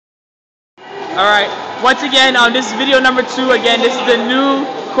Alright, once again, this is video number 2. Again, this is the new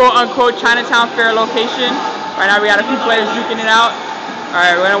quote-unquote Chinatown Fair location. Right now we got a few players duking it out.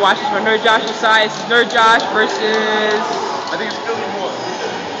 Alright, we're gonna watch this from NerdJosh's side. This is NerdJosh versus... I think it's Philly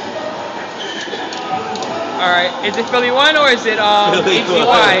 1. Alright, is it Philly 1 or is it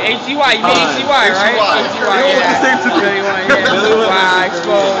HZY? HZY, you mean HZY, right? HZY, yeah. Philly 1, yeah. Wow,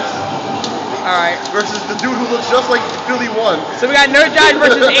 exposed. Alright. Versus the dude who looks just like Philly 1. So we got NerdJosh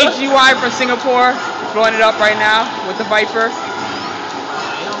versus HZY from Singapore. Blowing it up right now with the Viper.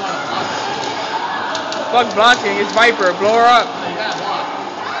 Fuck blocking, it's Viper. Blow her up.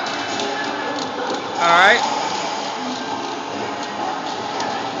 Alright.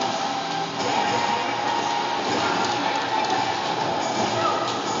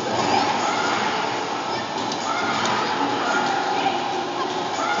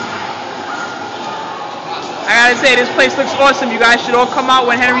 I gotta say, this place looks awesome. You guys should all come out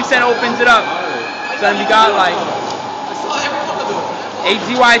when Henry Sen opens it up. It's gonna be godlike.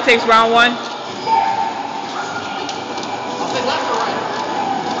 HZY takes round 1.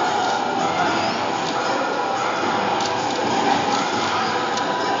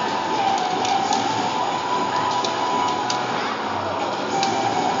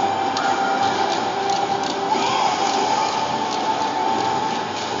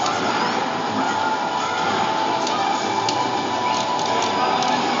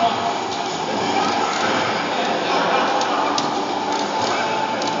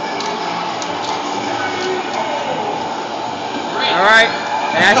 Alright,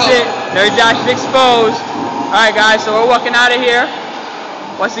 and that's it. NerdJosh is exposed. Alright guys, so we're walking out of here.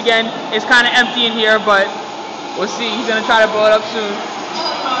 Once again, it's kind of empty in here, but we'll see. He's going to try to blow it up soon.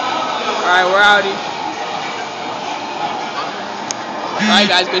 Alright, we're outie. Alright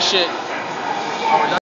guys, good shit.